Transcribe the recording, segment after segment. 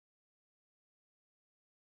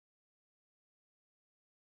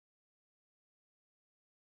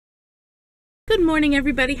Good morning,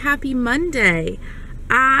 everybody. Happy Monday.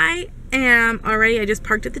 I just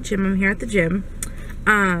parked at the gym. I'm here at the gym.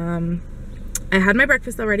 I had my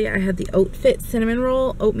breakfast already. I had the Oat Fit cinnamon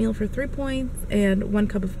roll, oatmeal for 3 points, and 1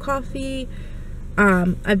 cup of coffee.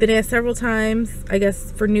 I've been asked several times, I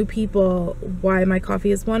guess for new people, why my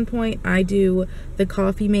coffee is 1 point. I do the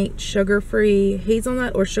Coffee Mate sugar-free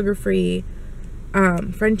hazelnut or sugar-free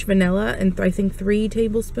French vanilla, and I think 3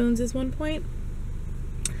 tablespoons is 1 point.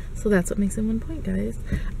 So that's what makes it 1 point, guys.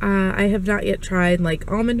 I have not yet tried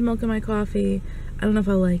like almond milk in my coffee. I don't know if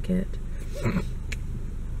I'll like it.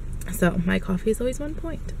 So my coffee is always 1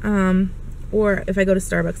 point. Or if I go to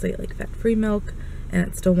Starbucks, I get like fat-free milk, and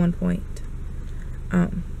it's still 1 point.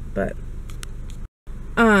 But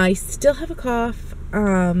I still have a cough.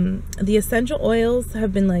 The essential oils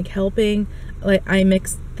have been like helping. Like I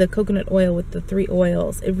mix the coconut oil with the 3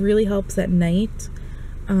 oils. It really helps at night.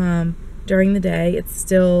 During the day, it's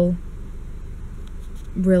still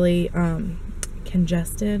really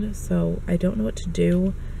congested, so I don't know what to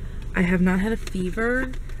do. I have not had a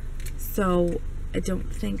fever, so I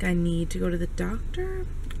don't think I need to go to the doctor.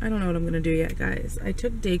 I don't know what I'm gonna do yet, guys. I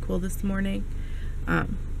took Dayquil this morning.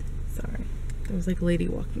 Sorry, there was like a lady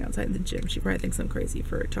walking outside the gym. She probably thinks I'm crazy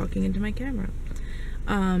for talking into my camera.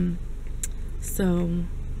 So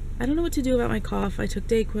I don't know what to do about my cough. I took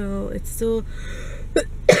Dayquil. It's still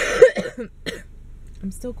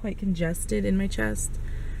I'm still quite congested in my chest.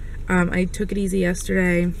 I took it easy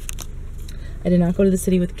yesterday. I did not go to the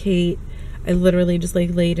city with Kate. I literally just like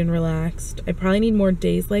laid and relaxed. I probably need more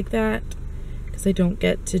days like that because I don't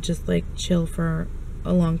get to just like chill for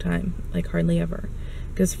a long time, like hardly ever.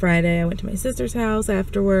 Because Friday I went to my sister's house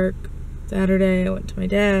after work. Saturday I went to my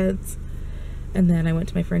dad's, and then I went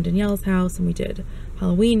to my friend Danielle's house and we did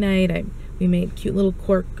Halloween night. We made cute little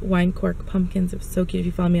wine cork pumpkins. It was so cute. If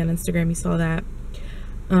you follow me on Instagram, you saw that.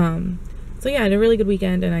 So yeah, I had a really good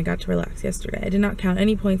weekend and I got to relax yesterday. I did not count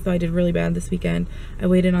any points, though. I did really bad this weekend. I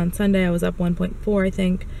weighed in on Sunday. I was up 1.4, I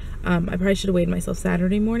think. I probably should have weighed myself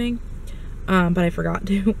Saturday morning, but I forgot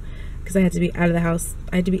to because I had to be out of the house.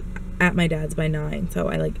 I had to be at my dad's by 9, so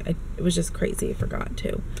it was just crazy. I forgot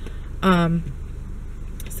to.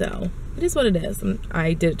 So it is what it is.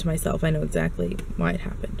 I did it to myself. I know exactly why it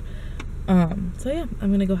happened. So yeah, I'm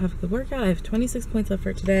gonna go have a good workout. I have 26 points left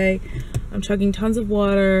for today. I'm chugging tons of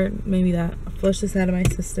water. Maybe I'll flush this out of my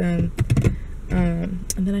system. And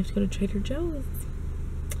then I have to go to Trader Joe's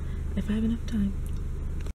if I have enough time.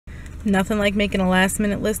 Nothing like making a last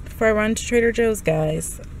minute list before I run to Trader Joe's,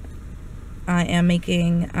 guys. I am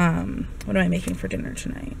making, what am I making for dinner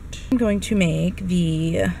tonight? I'm going to make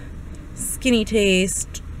the Skinny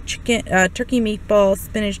Taste chicken, turkey meatball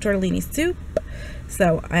spinach tortellini soup.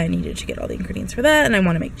 So I needed to get all the ingredients for that, and I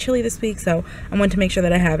want to make chili this week, so I want to make sure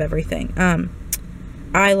that I have everything.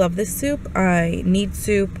 I love this soup. I need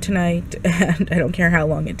soup tonight, and I don't care how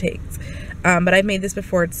long it takes. But I've made this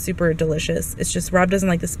before. It's super delicious. It's just Rob doesn't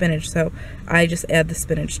like the spinach, so I just add the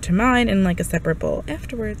spinach to mine in like a separate bowl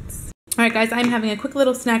afterwards. All right, guys, I'm having a quick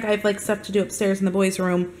little snack. I have like stuff to do upstairs in the boys'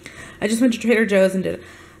 room. I just went to Trader Joe's and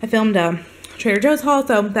I filmed a Trader Joe's haul,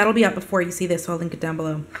 so that'll be up before you see this, so I'll link it down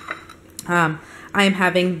below. I am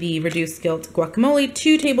having the reduced guilt guacamole,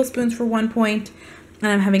 2 tablespoons for 1 point,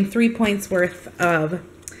 and I'm having 3 points worth of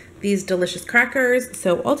these delicious crackers.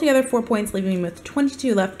 So altogether 4 points, leaving me with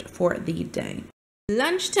 22 left for the day.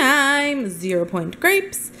 Lunchtime, 0 point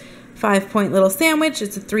grapes, 5 point little sandwich.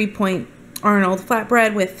 It's a 3 point Arnold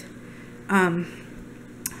flatbread with, I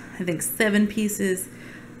think 7 pieces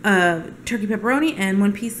of turkey pepperoni and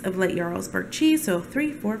 1 piece of light Jarlsberg cheese. So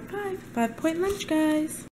 3, 4, 5 point lunch,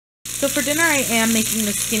 guys. So for dinner, I am making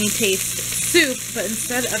the Skinny Taste soup, but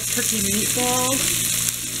instead of turkey meatballs,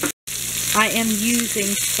 I am using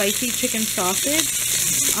spicy chicken sausage.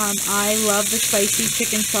 I love the spicy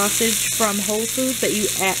chicken sausage from Whole Foods that you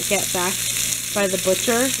get back by the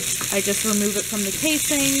butcher. I just remove it from the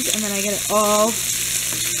casings, and then I get it all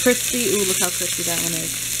crispy. Ooh, look how crispy that one is.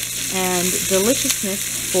 And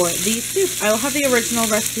deliciousness for the soup. I will have the original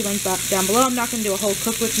recipe link down below. I'm not going to do a whole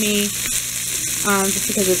cook with me. Just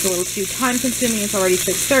because it's a little too time consuming. It's already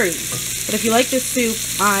 6:30. But if you like this soup,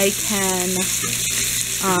 I can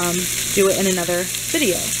do it in another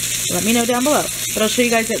video. So let me know down below. But I'll show you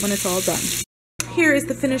guys it when it's all done. Here is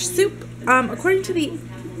the finished soup. According to the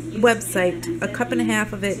website, a cup and a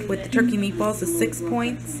half of it with the turkey meatballs is 6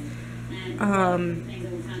 points. I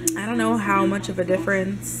don't know how much of a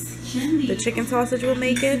difference the chicken sausage will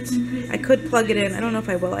make it. I could plug it in. I don't know if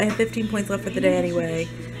I will. I have 15 points left for the day anyway.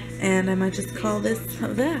 And I might just call this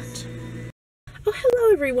that. Oh,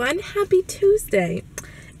 hello everyone. Happy Tuesday.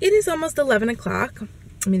 It is almost 11 o'clock.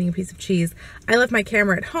 I'm eating a piece of cheese. I left my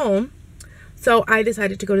camera at home, So I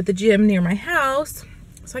decided to go to the gym near my house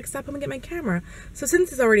so I could stop home and get my camera. So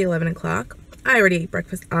since it's already 11 o'clock, I already ate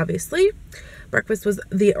breakfast, obviously. Breakfast was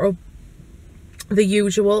the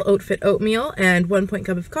usual oatmeal and 1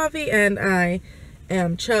 cup of coffee, and I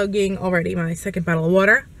am chugging already my second bottle of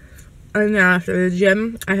water. And then after the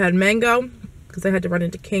gym, I had mango because I had to run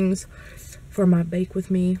into King's for my bake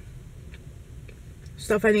with me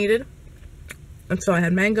stuff I needed. And so I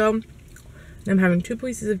had mango. And I'm having 2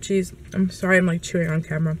 pieces of cheese. I'm sorry I'm like chewing on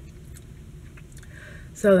camera.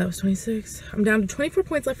 So that was 26. I'm down to 24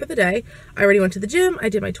 points left for the day. I already went to the gym. I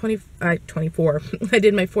did my 24. I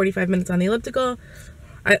did my 45 minutes on the elliptical.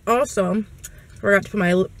 I also forgot to put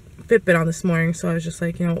my Fitbit on this morning, so I was just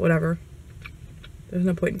like, you know, whatever. There's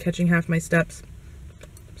no point in catching half my steps.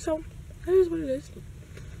 So, that is what it is.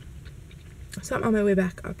 So I'm on my way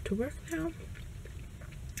back up to work now.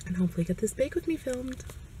 And hopefully get this bake with me filmed.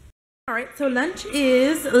 Alright, so lunch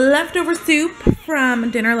is leftover soup from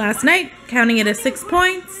dinner last night, counting it as 6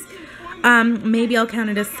 points. Maybe I'll count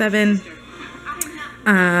it as 7.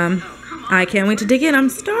 I can't wait to dig in. I'm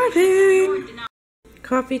starving.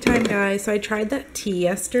 Coffee time, guys. So I tried that tea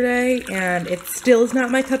yesterday, and it still is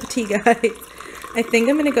not my cup of tea, guys. I think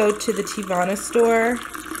I'm going to go to the Jeana store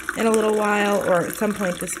in a little while, or at some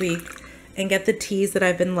point this week, and get the teas that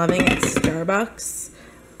I've been loving at Starbucks.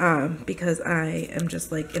 Because I am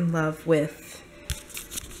just like in love with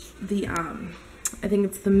the, I think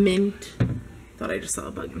it's the mint, thought I just saw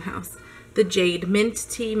a bug in the house, the jade mint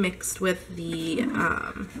tea mixed with the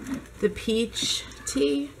peach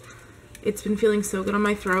tea. It's been feeling so good on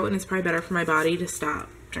my throat, and it's probably better for my body to stop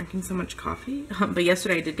drinking so much coffee. But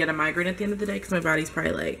yesterday I did get a migraine at the end of the day because my body's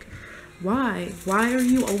probably like, why are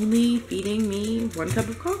you only feeding me 1 cup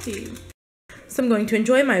of coffee? So I'm going to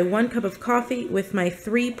enjoy my 1 cup of coffee with my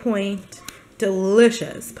 3-point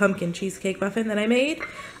delicious pumpkin cheesecake muffin that I made.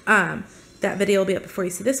 That video will be up before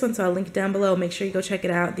you see this one, so I'll link it down below. Make sure you go check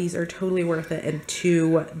it out. These are totally worth it and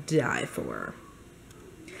to die for.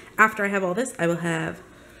 After I have all this, I will have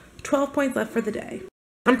 12 points left for the day.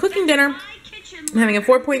 I'm cooking dinner. I'm having a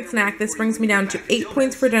 4-point snack. This brings me down to 8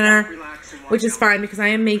 points for dinner, which is fine because I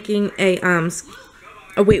am making a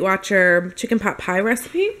Weight Watcher chicken pot pie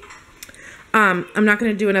recipe. I'm not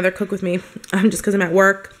going to do another cook with me just because I'm at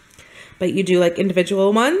work, but you do like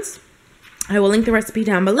individual ones. I will link the recipe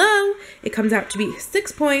down below. It comes out to be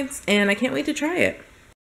 6 points, and I can't wait to try it.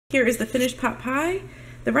 Here is the finished pot pie.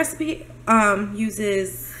 The recipe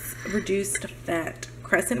uses reduced fat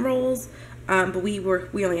crescent rolls, but we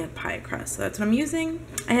only had pie crust, so that's what I'm using.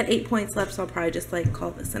 I had 8 points left, so I'll probably just like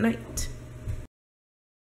call this a night.